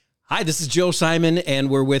Hi, this is Joe Simon, and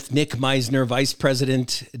we're with Nick Meisner, Vice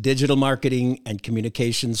President, Digital Marketing and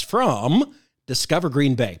Communications from Discover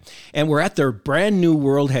Green Bay. And we're at their brand new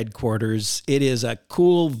world headquarters. It is a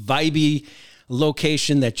cool, vibey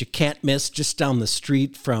location that you can't miss, just down the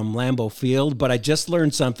street from Lambeau Field. But I just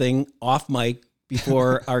learned something off mic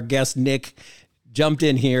before our guest Nick jumped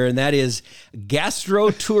in here, and that is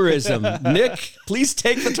gastrotourism. Nick, please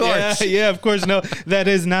take the torch. Yeah, of course. No, that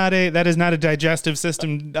is not a digestive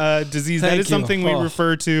system disease. That is something we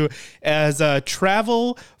refer to as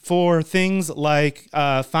travel for things like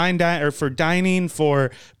fine dining, or for dining,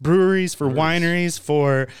 for breweries, for wineries,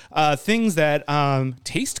 for things that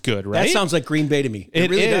taste good. Right? That sounds like Green Bay to me. It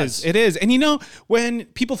really does. It is. And you know, when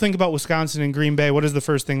people think about Wisconsin and Green Bay, what is the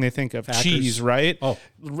first thing they think of? Packers. Cheese, right? Oh,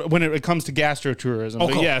 when it comes to gastrotourism. Oh,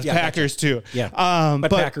 But cool. yeah, Packers too. Yeah, but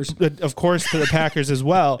Packers, of course, the Packers as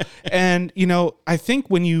well. And you know, I think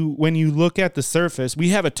when you look at the surface, we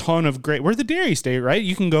have a ton of great. We're the dairy state, right?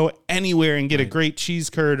 You can go anywhere and get a great cheese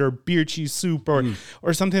curd or beer cheese soup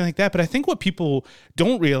or something like that. But I think what people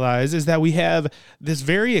don't realize is that we have this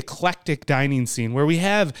very eclectic dining scene where we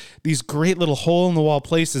have these great little hole in the wall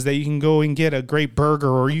places that you can go and get a great burger,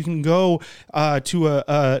 or you can go to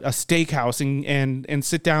a steakhouse and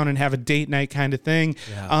sit down and have a date night kind of thing.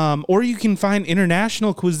 Yeah. Or you can find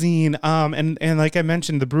international cuisine. And like I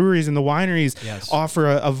mentioned, the breweries and the wineries offer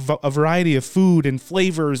a variety of food and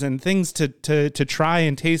flavors and things to try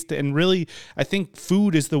and taste. And really, I think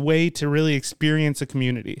food is the way to really experience a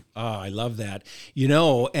community. Oh, I love that. You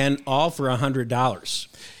know, and all for $100.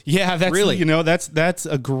 Yeah, that's really, you know, that's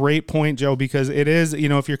a great point, Joe, because it is, you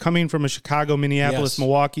know, if you're coming from a Chicago, Minneapolis,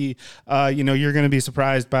 Milwaukee, you know, you're going to be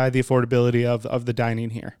surprised by the affordability of the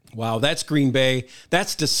dining here. Wow, that's Green Bay.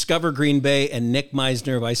 That's Discover Green Bay and Nick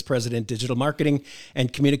Meisner, Vice President, Digital Marketing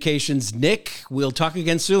and Communications. Nick, we'll talk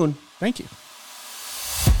again soon. Thank you.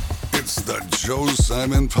 It's the Joe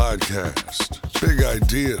Simon Podcast. Big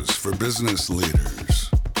ideas for business leaders.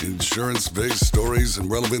 Insurance-based stories and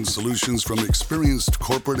relevant solutions from experienced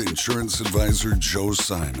corporate insurance advisor Joe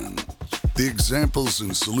Simon. The examples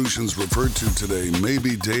and solutions referred to today may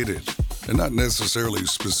be dated and not necessarily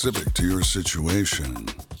specific to your situation.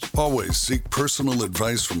 Always seek personal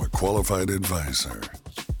advice from a qualified advisor.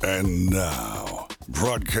 And now,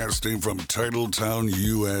 broadcasting from Titletown,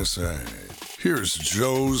 USA, here's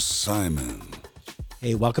Joe Simon.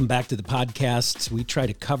 Hey, welcome back to the podcast. We try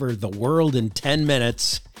to cover the world in 10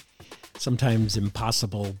 minutes. Sometimes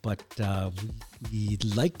impossible, but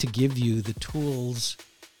we'd like to give you the tools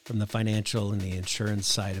from the financial and the insurance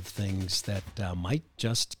side of things that might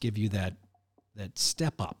just give you that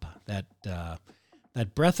step up, that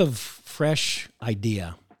breath of fresh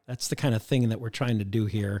idea. That's the kind of thing that we're trying to do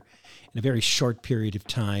here in a very short period of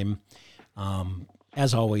time.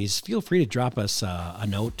 As always, feel free to drop us a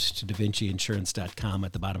note to DaVinciInsurance.com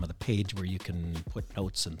at the bottom of the page, where you can put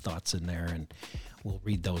notes and thoughts in there, and we'll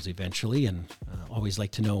read those eventually. And always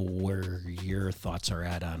like to know where your thoughts are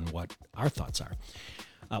at on what our thoughts are.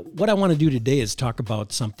 What I want to do today is talk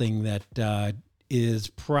about something that is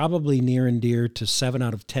probably near and dear to 7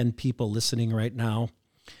 out of 10 people listening right now.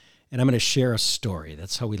 And I'm going to share a story.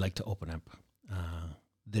 That's how we like to open up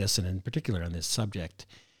this, and in particular on this subject.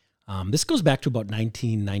 This goes back to about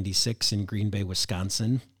 1996 in Green Bay,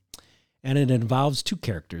 Wisconsin, and it involves two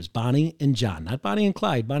characters, Bonnie and John. Not Bonnie and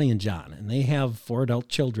Clyde, Bonnie and John. And they have 4 adult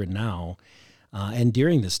children now, and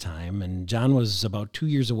during this time, and John was about 2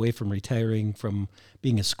 years away from retiring from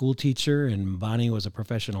being a school teacher, and Bonnie was a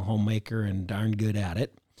professional homemaker and darn good at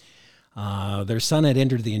it. Their son had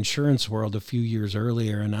entered the insurance world a few years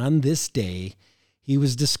earlier, and on this day, he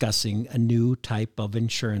was discussing a new type of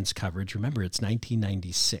insurance coverage. Remember, it's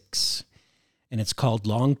 1996, and it's called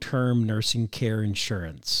long-term nursing care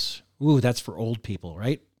insurance. Ooh, that's for old people,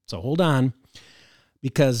 right? So hold on,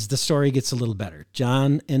 because the story gets a little better.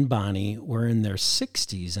 John and Bonnie were in their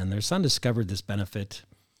 60s, and their son discovered this benefit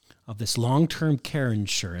of this long-term care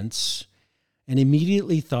insurance and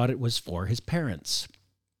immediately thought it was for his parents.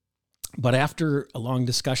 But after a long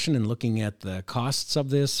discussion and looking at the costs of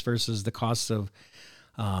this versus the costs of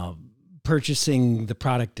purchasing the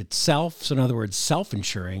product itself, so in other words,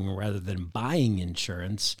 self-insuring rather than buying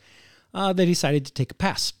insurance, they decided to take a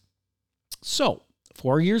pass. So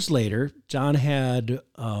 4 years later, John had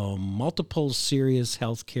multiple serious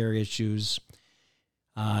healthcare issues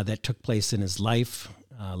that took place in his life.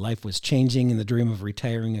 Life was changing, and the dream of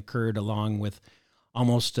retiring occurred along with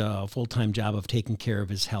almost a full-time job of taking care of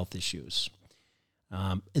his health issues.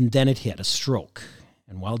 And then it hit, a stroke.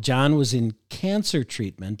 And while John was in cancer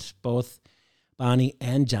treatment, both Bonnie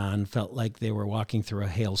and John felt like they were walking through a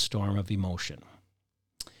hailstorm of emotion.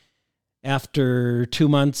 After 2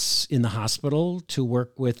 months in the hospital to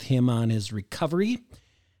work with him on his recovery,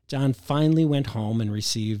 John finally went home and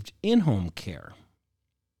received in-home care.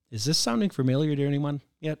 Is this sounding familiar to anyone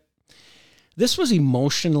yet? This was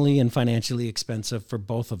emotionally and financially expensive for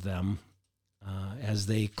both of them as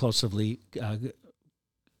they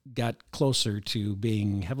got closer to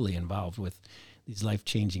being heavily involved with these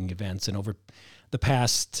life-changing events. And over the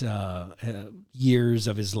past years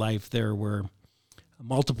of his life, there were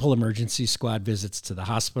multiple emergency squad visits to the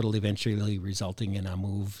hospital, eventually resulting in a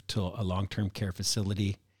move to a long-term care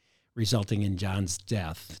facility, resulting in John's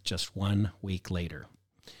death just 1 week later.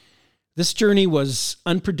 This journey was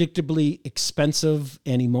unpredictably expensive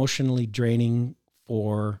and emotionally draining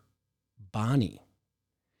for Bonnie.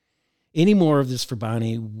 Any more of this for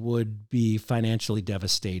Bonnie would be financially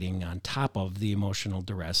devastating on top of the emotional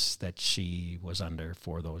duress that she was under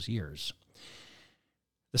for those years.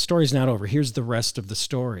 The story's not over. Here's the rest of the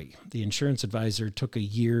story. The insurance advisor took a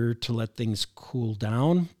year to let things cool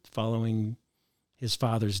down following his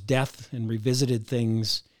father's death and revisited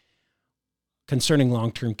things concerning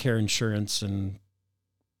long-term care insurance and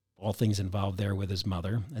all things involved there with his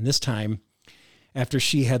mother. And this time, after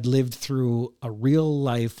she had lived through a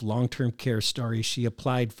real-life long-term care story, she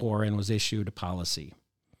applied for and was issued a policy.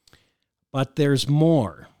 But there's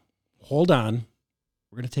more. Hold on.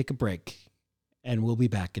 We're going to take a break, and we'll be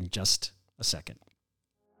back in just a second.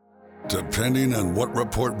 Depending on what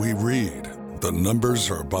report we read, the numbers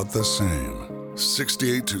are about the same.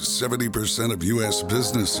 68 to 70% of U.S.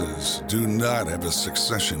 businesses do not have a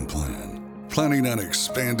succession plan. Planning on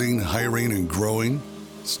expanding, hiring, and growing?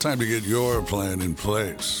 It's time to get your plan in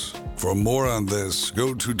place. For more on this,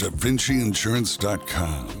 go to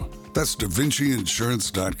DaVinciInsurance.com. That's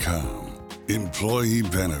DaVinciInsurance.com. Employee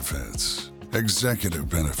benefits, executive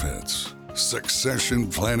benefits, succession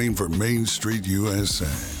planning for Main Street,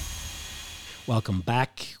 USA. Welcome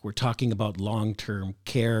back. We're talking about long-term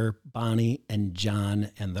care, Bonnie and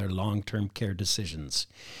John and their long-term care decisions.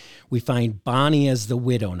 We find Bonnie as the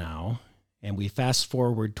widow now, and we fast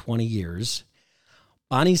forward 20 years.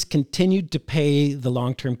 Bonnie's continued to pay the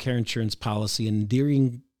long-term care insurance policy, and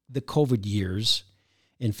during the COVID years,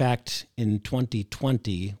 in fact, in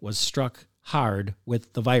 2020, was struck hard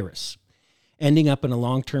with the virus, ending up in a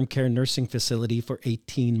long-term care nursing facility for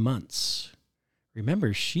 18 months.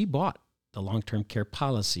 Remember, she bought the long-term care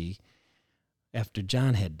policy after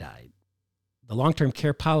John had died. The long-term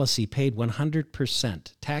care policy paid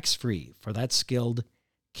 100% tax-free for that skilled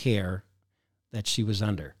care that she was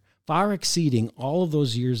under, far exceeding all of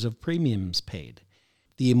those years of premiums paid.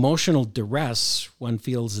 The emotional duress one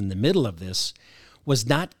feels in the middle of this was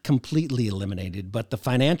not completely eliminated, but the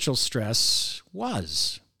financial stress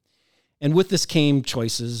was. And with this came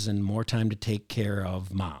choices and more time to take care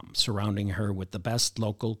of Mom, surrounding her with the best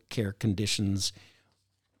local care conditions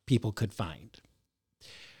people could find.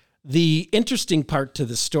 The interesting part to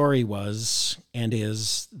the story was, and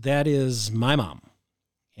is, that is my mom,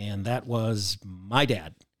 and that was my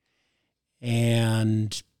dad.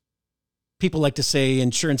 And people like to say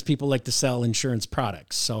insurance people like to sell insurance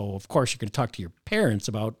products. So, of course, you're going to talk to your parents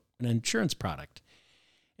about an insurance product.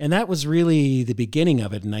 And that was really the beginning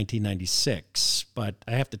of it in 1996. But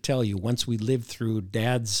I have to tell you, once we lived through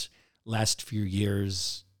Dad's last few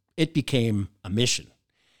years, it became a mission.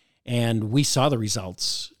 And we saw the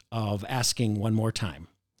results of asking one more time.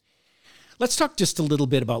 Let's talk just a little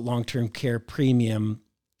bit about long-term care premium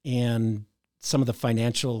and some of the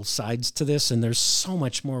financial sides to this. And there's so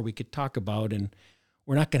much more we could talk about, and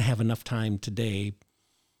we're not going to have enough time today.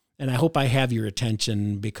 And I hope I have your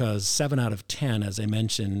attention, because 7 out of 10, as I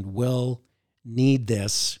mentioned, will need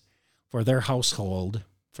this for their household,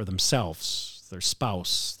 for themselves, their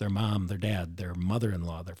spouse, their mom, their dad, their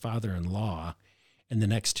mother-in-law, their father-in-law in the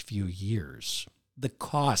next few years. The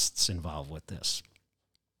costs involved with this.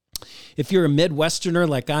 If you're a Midwesterner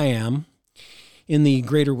like I am, in the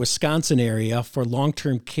greater Wisconsin area for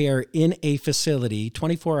long-term care in a facility,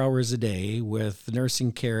 24 hours a day with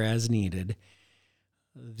nursing care as needed,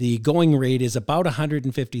 the going rate is about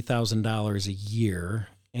 $150,000 a year,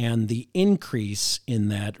 and the increase in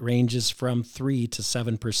that ranges from 3 to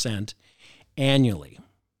 7% annually.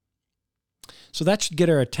 So that should get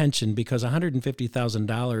our attention, because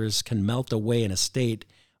 $150,000 can melt away in a state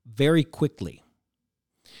very quickly.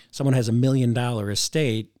 Someone has $1 million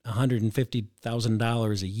estate,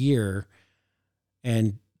 $150,000 a year,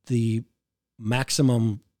 and the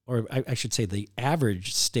maximum, or I should say the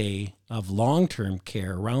average stay of long-term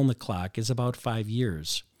care around the clock is about 5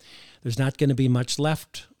 years. There's not going to be much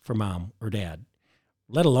left for mom or dad,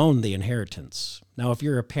 let alone the inheritance. Now, if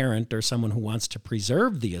you're a parent or someone who wants to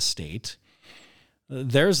preserve the estate,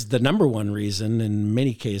 There's the number one reason in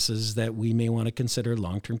many cases that we may want to consider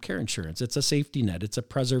long-term care insurance. It's a safety net. It's a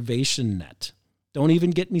preservation net. Don't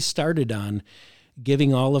even get me started on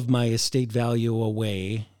giving all of my estate value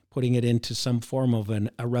away, putting it into some form of an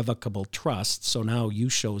irrevocable trust. So now you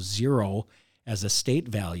show zero as estate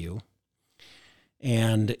value,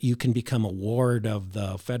 and you can become a ward of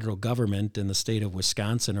the federal government in the state of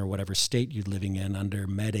Wisconsin or whatever state you're living in under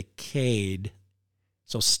Medicaid.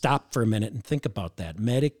 So stop for a minute and think about that.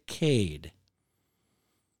 Medicaid.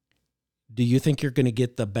 Do you think you're going to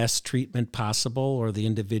get the best treatment possible, or the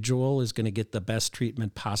individual is going to get the best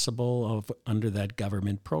treatment possible under that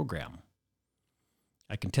government program?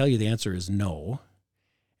 I can tell you the answer is no,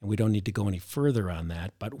 and we don't need to go any further on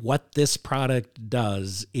that. But what this product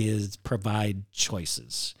does is provide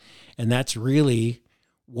choices, and that's really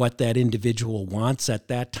what that individual wants at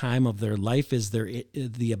that time of their life, is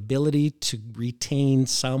the ability to retain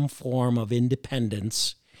some form of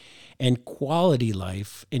independence and quality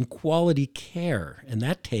life and quality care. And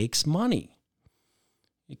that takes money.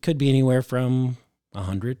 It could be anywhere from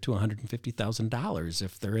 $100,000 to $150,000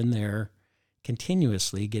 if they're in there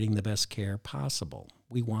continuously getting the best care possible.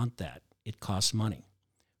 We want that. It costs money.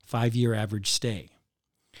 5-year average stay.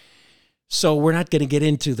 So we're not going to get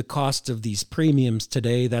into the cost of these premiums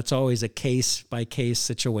today. That's always a case-by-case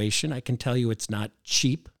situation. I can tell you it's not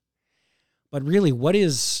cheap. But really, what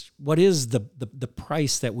is the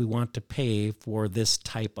price that we want to pay for this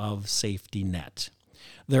type of safety net?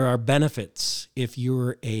 There are benefits if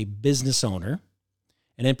you're a business owner,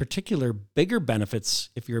 and in particular, bigger benefits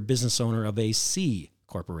if you're a business owner of a C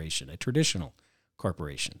corporation, a traditional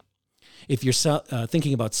corporation. If you're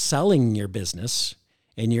thinking about selling your business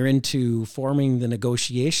and you're into forming the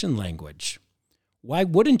negotiation language, why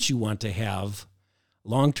wouldn't you want to have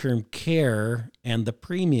long-term care and the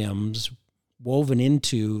premiums woven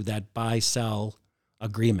into that buy-sell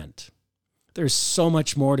agreement? There's so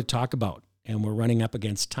much more to talk about, and we're running up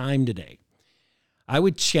against time today. I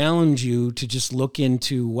would challenge you to just look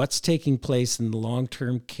into what's taking place in the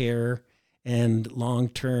long-term care and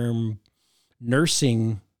long-term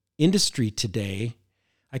nursing industry today.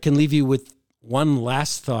 I can leave you with one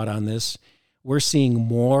last thought on this. We're seeing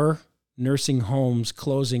more nursing homes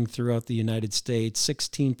closing throughout the United States.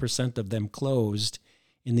 16% of them closed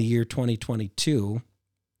in the year 2022.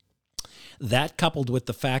 That, coupled with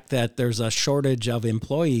the fact that there's a shortage of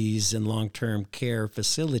employees in long-term care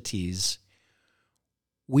facilities,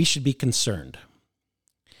 we should be concerned.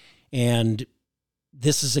 And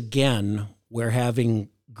this is, again, we're having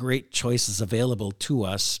great choices available to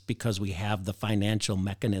us because we have the financial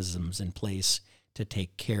mechanisms in place to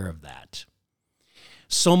take care of that.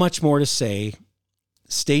 So much more to say.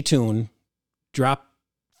 Stay tuned. Drop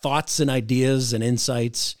thoughts and ideas and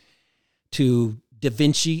insights to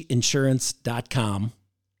boogey-insurance.com.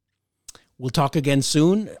 We'll talk again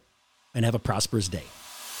soon, and have a prosperous day.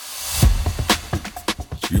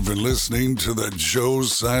 You've been listening to the Joe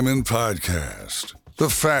Simon Podcast. The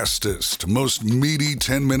fastest, most meaty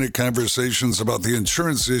 10-minute conversations about the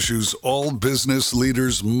insurance issues all business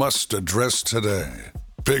leaders must address today.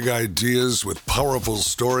 Big ideas with powerful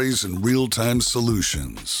stories and real-time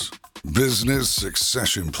solutions. Business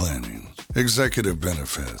succession planning, executive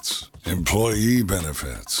benefits, employee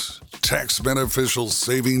benefits, tax beneficial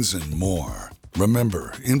savings, and more.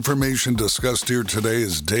 Remember, information discussed here today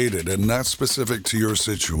is dated and not specific to your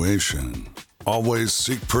situation. Always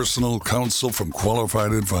seek personal counsel from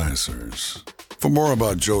qualified advisors. For more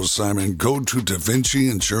about Joe Simon, go to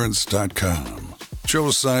boogey-insurance.com.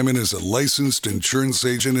 Joe Simon is a licensed insurance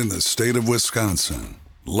agent in the state of Wisconsin.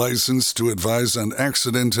 Licensed to advise on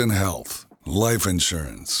accident and health, life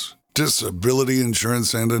insurance, disability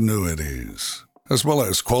insurance, and annuities, as well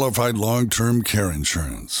as qualified long-term care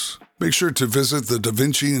insurance. Make sure to visit the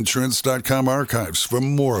boogey-insurance.com archives for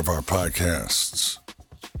more of our podcasts.